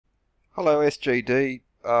Hello SGD,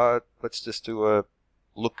 let's just do a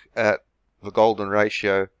look at the golden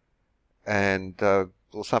ratio and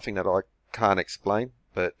well, something that I can't explain,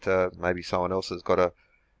 but maybe someone else has got a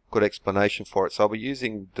good explanation for it. So I'll be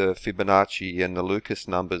using the Fibonacci and the Lucas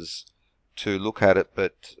numbers to look at it,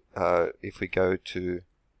 but if we go to,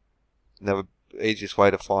 now the easiest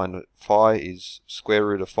way to find phi is square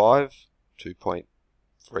root of 5,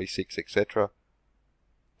 2.36, etc.,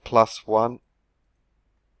 plus 1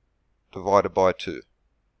 divided by 2.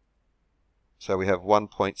 So we have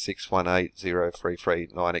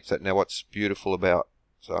 1.6180339, etc. Now what's beautiful about,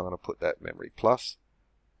 so I'm going to put that memory plus,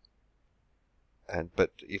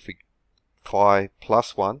 but if we phi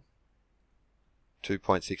plus 1,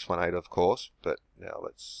 2.618 of course, but now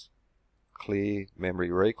let's clear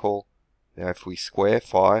memory recall. Now if we square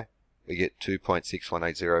phi, we get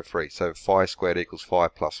 2.61803. So phi squared equals phi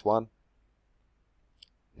plus 1.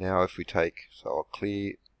 Now if we take, so I'll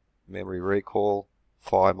clear memory recall,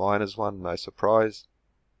 phi minus 1, no surprise,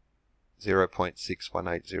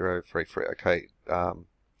 0.618033. Okay,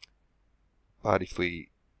 but if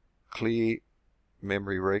we clear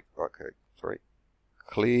memory recall,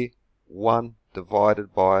 clear 1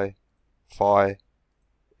 divided by phi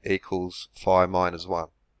equals phi minus 1.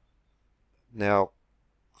 Now,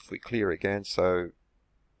 if we clear again, so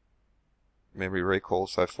memory recall,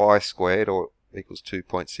 so phi squared or equals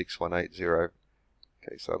 2.6180.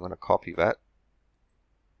 Okay, so I'm going to copy that.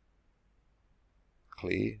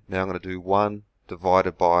 Clear. Now I'm going to do 1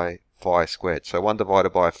 divided by phi squared. So 1 divided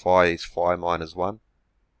by phi is phi minus 1.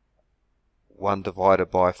 1 divided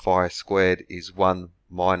by phi squared is 1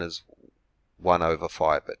 minus 1 over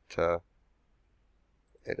phi. But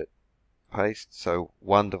edit, paste. So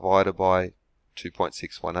 1 divided by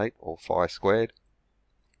 2.618 or phi squared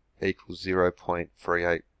equals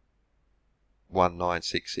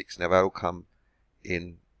 0.381966. Now that will come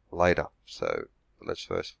in later. So let's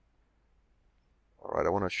first, alright, I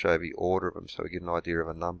want to show the order of them so we get an idea of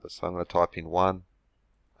a number. So I'm going to type in 1.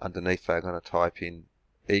 Underneath that I'm going to type in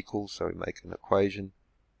equals, so we make an equation.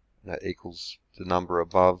 And that equals the number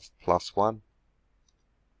above plus 1.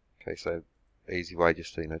 Okay, so easy way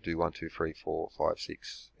just to do 1, 2, 3, 4, 5,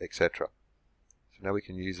 6, etc. So now we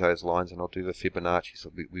can use those lines and I'll do the Fibonacci.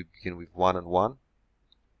 So we begin with 1 and 1.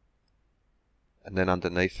 And then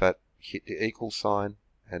underneath that, hit the equal sign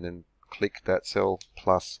and then click that cell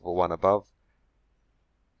plus the one above.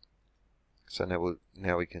 So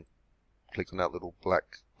now we can click on that little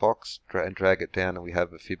black box and drag it down and we have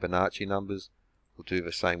the Fibonacci numbers. We'll do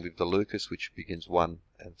the same with the Lucas, which begins 1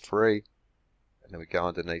 and 3. And then we go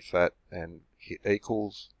underneath that and hit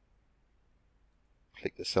equals.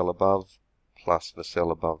 Click the cell above plus the cell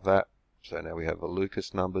above that. So now we have the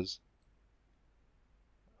Lucas numbers.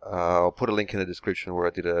 I'll put a link in the description where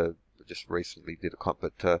I just recently did a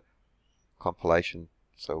compilation,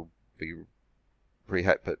 so be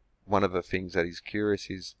rehat. But one of the things that is curious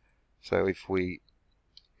is, so if we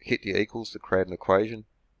hit the equals to create an equation,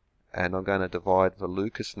 and I'm going to divide the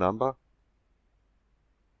Lucas number,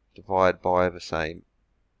 divide by the same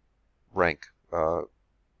rank row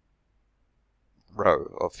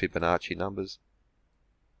of Fibonacci numbers.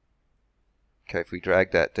 Okay, if we drag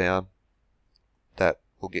that down, that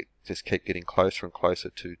will just keep getting closer and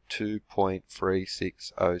closer to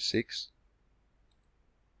 2.3606,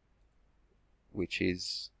 which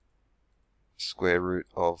is square root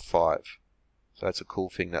of 5. So that's a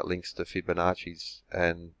cool thing that links to Fibonacci's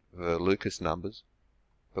and the Lucas numbers.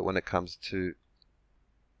 But when it comes to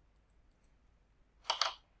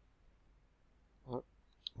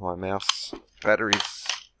my mouse batteries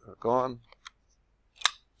are gone.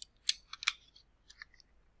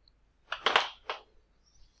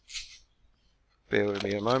 Bear with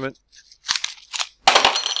me a moment.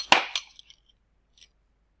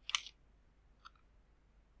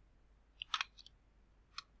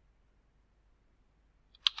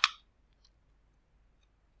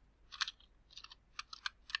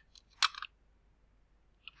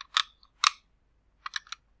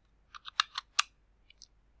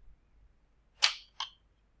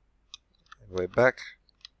 And we're back.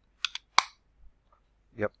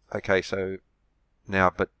 Yep, okay, so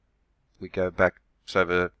now, but we go back. So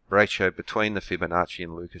the ratio between the Fibonacci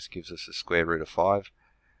and Lucas gives us a square root of 5.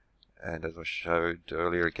 And as I showed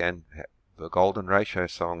earlier again, the golden ratio,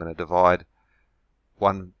 so I'm going to divide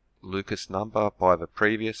one Lucas number by the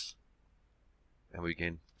previous. And we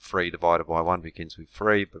begin 3 divided by 1 begins with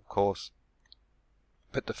 3, of course.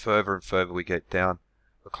 But the further and further we get down,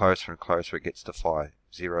 the closer and closer it gets to phi,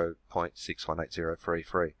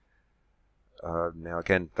 0.618033. Now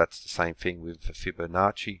again, that's the same thing with the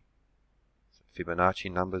Fibonacci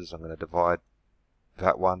numbers. I'm going to divide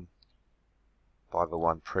that one by the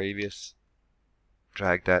one previous.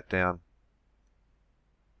 Drag that down,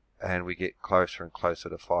 and we get closer and closer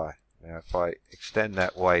to 5. Now if I extend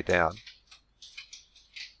that way down,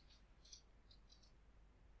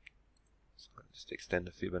 just extend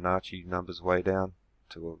the Fibonacci numbers way down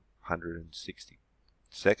to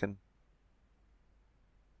 162nd,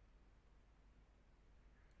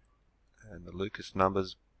 and the Lucas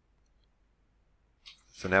numbers.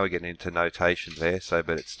 So now we're getting into notation there,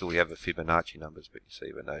 but it's still, we have the Fibonacci numbers, but you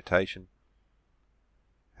see the notation.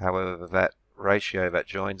 However, that ratio that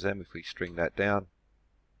joins them, if we string that down,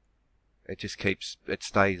 it just keeps, it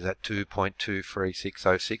stays at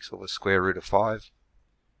 2.23606, or the square root of 5.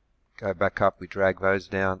 Go back up, we drag those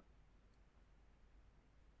down.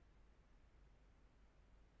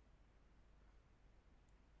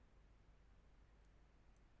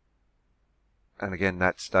 And again,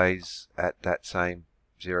 that stays at that same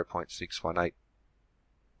 0.618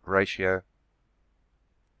 ratio.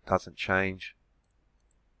 Doesn't change.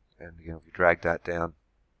 And again, if we drag that down,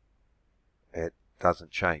 it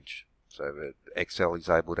doesn't change. So the Excel is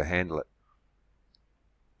able to handle it.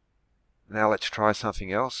 Now let's try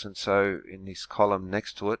something else. And so in this column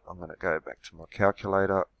next to it, I'm going to go back to my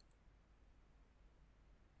calculator.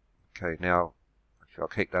 Okay, now if I'll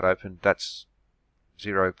keep that open, that's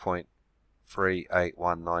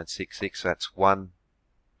 0.381966. That's 1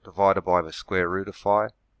 divided by the square root of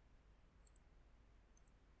 5.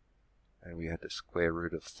 And we had the square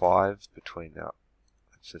root of 5 between now.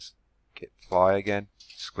 Let's just get phi again.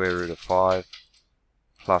 Square root of 5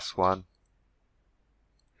 plus 1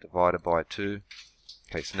 divided by 2.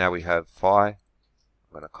 Okay, so now we have phi. I'm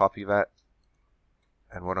going to copy that.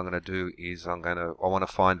 And what I'm going to do is I want to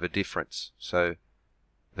find the difference. So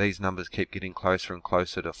these numbers keep getting closer and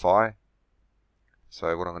closer to phi.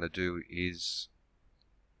 So what I'm going to do is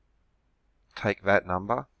take that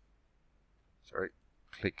number.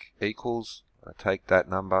 Click equals. I take that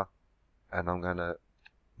number, and I'm going to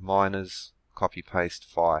minus, copy paste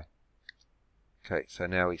phi. Okay, so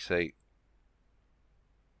now we see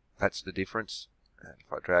that's the difference. And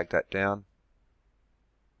if I drag that down,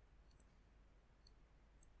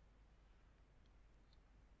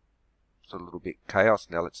 it's a little bit chaos.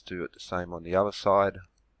 Now let's do it the same on the other side.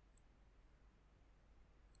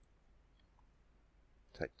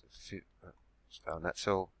 Take the stay on that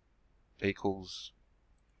cell, equals,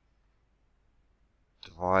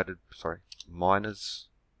 minus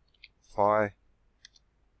phi.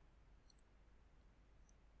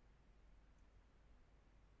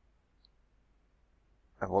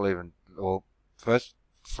 And first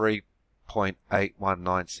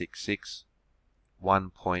 3.81966,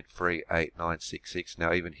 1.38966.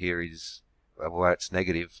 Now even here is, well, it's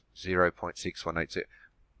negative 0.6180.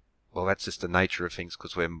 Well, that's just the nature of things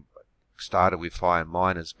because we're started with phi and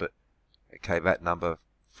minus, but okay, that number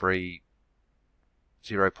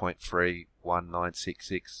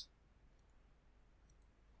 0.31966.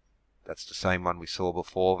 That's the same one we saw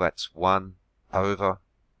before. That's 1 over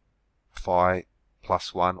phi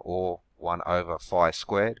plus 1, or 1 over phi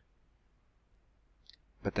squared.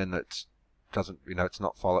 But then it's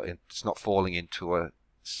not falling into a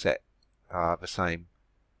set the same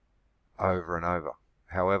over and over.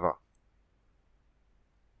 However,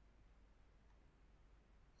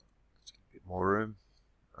 let's get a bit more room.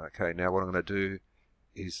 Okay, now what I'm going to do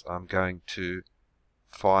is I'm going to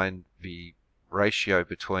find the ratio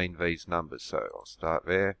between these numbers. So I'll start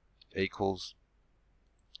there, equals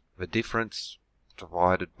the difference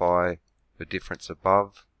divided by the difference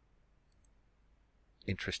above.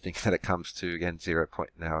 Interesting that it comes to, again, 0.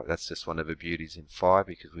 Now that's just one of the beauties in phi,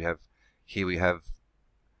 because we have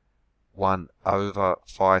 1 over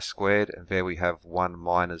phi squared, and there we have 1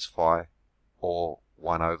 minus phi, or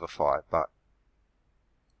 1 over phi. But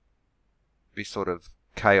this sort of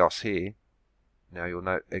chaos here, now you'll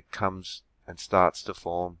note it comes and starts to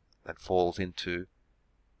form and falls into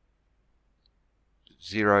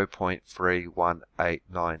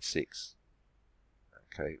 0.31896.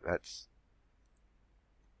 Okay, that's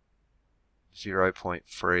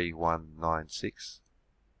 0.3196.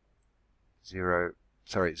 0.38196.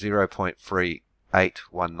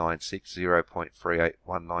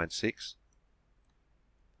 0.38196.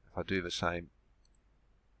 If I do the same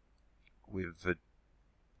with the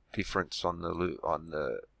difference on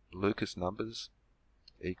the Lucas numbers,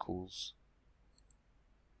 equals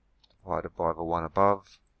divided by the one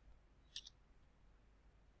above.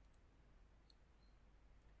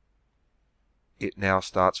 It now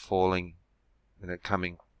starts falling and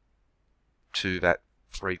coming to that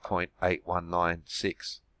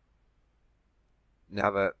 3.8196.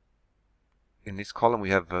 Now in this column we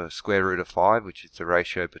have the square root of 5, which is the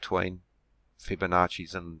ratio between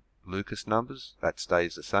Fibonacci's and Lucas numbers, that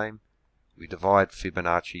stays the same. We divide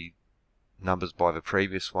Fibonacci numbers by the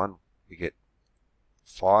previous one, we get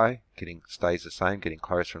phi stays the same, getting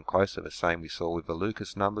closer and closer, the same we saw with the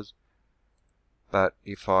Lucas numbers. But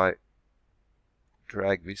if I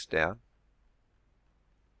drag this down,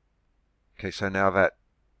 okay, so now that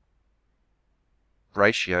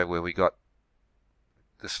ratio where we got,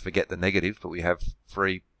 just forget the negative, but we have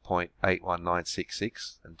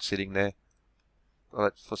 3.81966 and sitting there, well,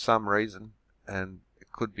 it's for some reason, and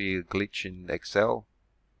it could be a glitch in Excel,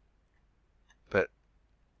 but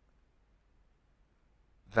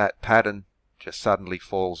that pattern just suddenly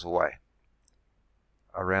falls away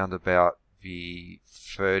around about the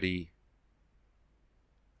 33rd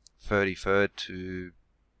to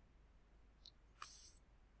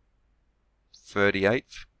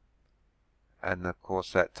 38th, and of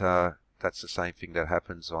course that's the same thing that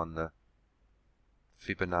happens on the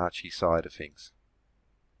Fibonacci side of things.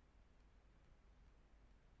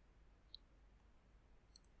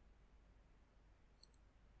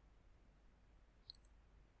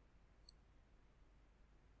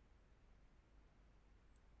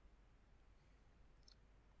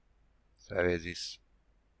 So there's this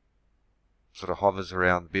sort of hovers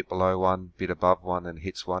around a bit below 1, bit above 1, and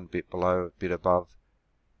hits 1, bit below, a bit above.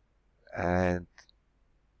 And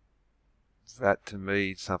that to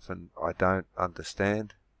me is something I don't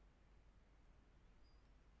understand.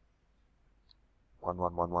 1,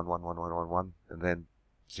 1, 1, 1, 1, 1, 1, 1, 1, and then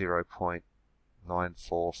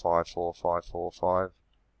 0.94544545.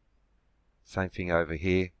 Same thing over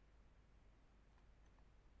here.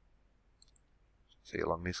 See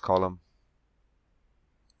along this column,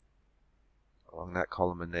 along that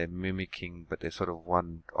column, and they're mimicking, but they're sort of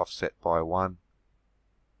one offset by 1.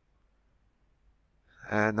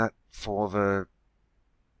 And that for the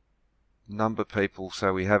number people,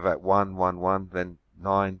 so we have at 1, 1, 1, then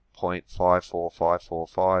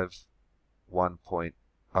 9.54545,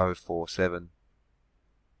 1.047.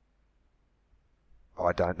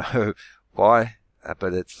 I don't know why,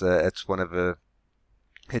 but it's one of the,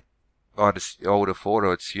 I would have thought,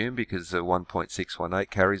 or assume, because the 1.618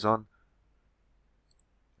 carries on,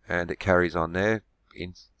 and it carries on there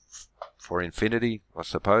for infinity, I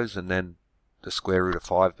suppose, and then the square root of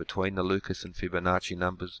 5 between the Lucas and Fibonacci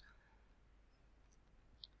numbers.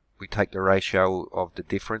 We take the ratio of the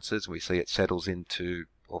differences, we see it settles into,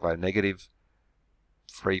 although negative,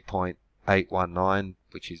 3.819,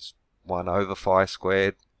 which is 1 over phi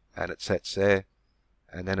squared, and it sets there,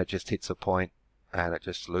 and then it just hits a point and it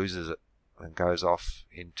just loses it and goes off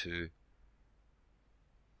into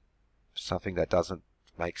something that doesn't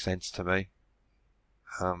make sense to me.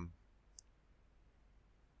 And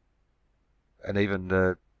even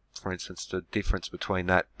the, for instance, the difference between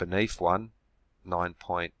that beneath one,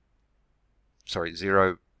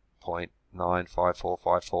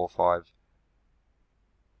 0.954545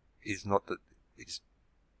 is not the, it's,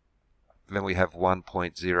 then we have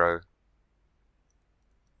 1.0.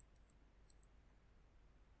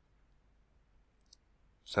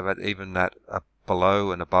 So that even that up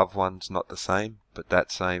below and above one's not the same, but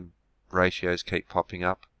that same ratios keep popping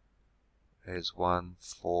up. There's 1,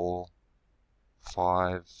 4,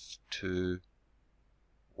 5, 2,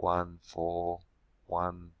 1, 4,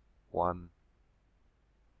 1, 1,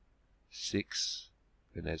 6,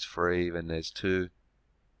 then there's 3, then there's 2.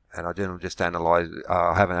 And I didn't just analyze,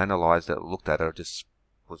 I haven't analyzed it, looked at it, I just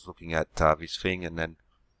was looking at this thing and then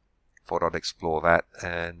thought I'd explore that,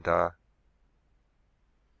 and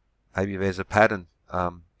maybe there's a pattern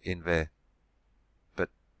in there. But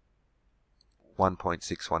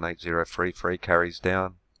 1.618033 carries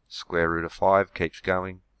down, square root of 5 keeps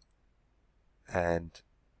going, and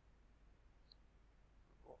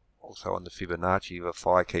also on the Fibonacci the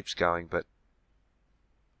phi keeps going, but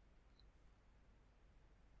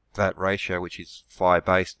that ratio, which is phi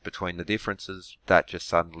based between the differences, that just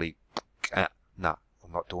suddenly, no,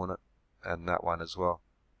 I'm not doing it, and that one as well.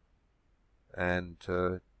 And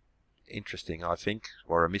interesting, I think,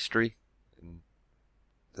 or a mystery in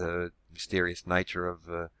the mysterious nature of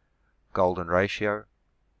the golden ratio.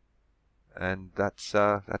 And that's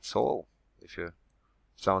all. If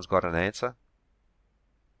someone's got an answer,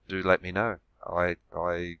 do let me know.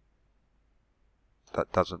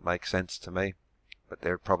 That doesn't make sense to me, but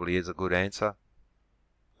there probably is a good answer,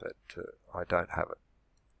 but I don't have it.